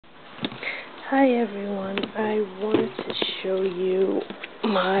Hi everyone, I wanted to show you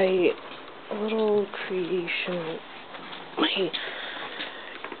my little creation, my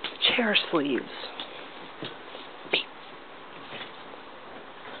chair sleeves.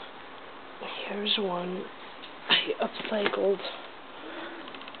 Here's one. I upcycled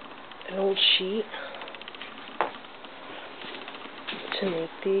an old sheet to make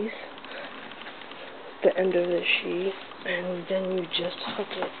these, the end of the sheet, and then you just hook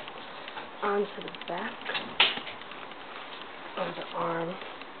it onto the back of the arm,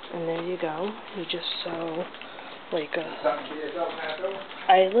 and there you go. You just sew like a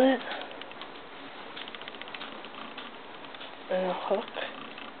eyelet and a hook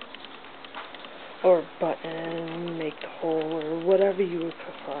or button, make the hole or whatever you would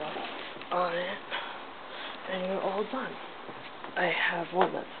prefer on it, and you're all done. I have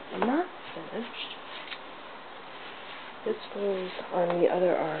one that's not finished. This goes on the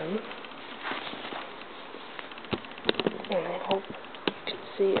other arm, and I hope you can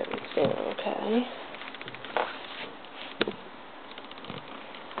see everything okay.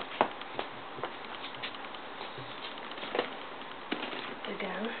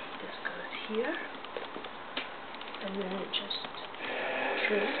 Again, this goes here, and then it just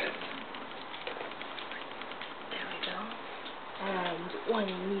twists. There we go. And when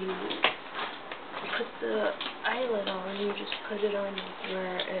you put the eyelet on, you just put it on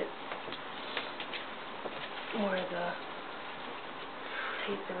where the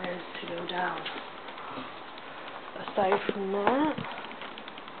paper is to go down. Aside from that,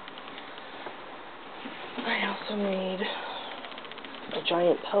 I also made a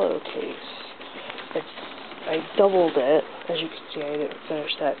giant pillowcase. I doubled it. As you can see, I didn't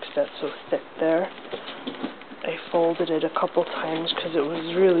finish that because that's so thick there. I folded it a couple times because it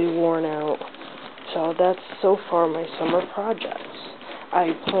was really worn out. So that's so far my summer projects.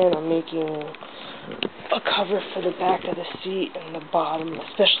 I plan on making a cover for the back of the seat and the bottom,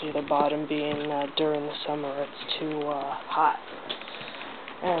 especially the bottom, being during the summer it's too hot.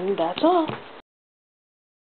 And that's all.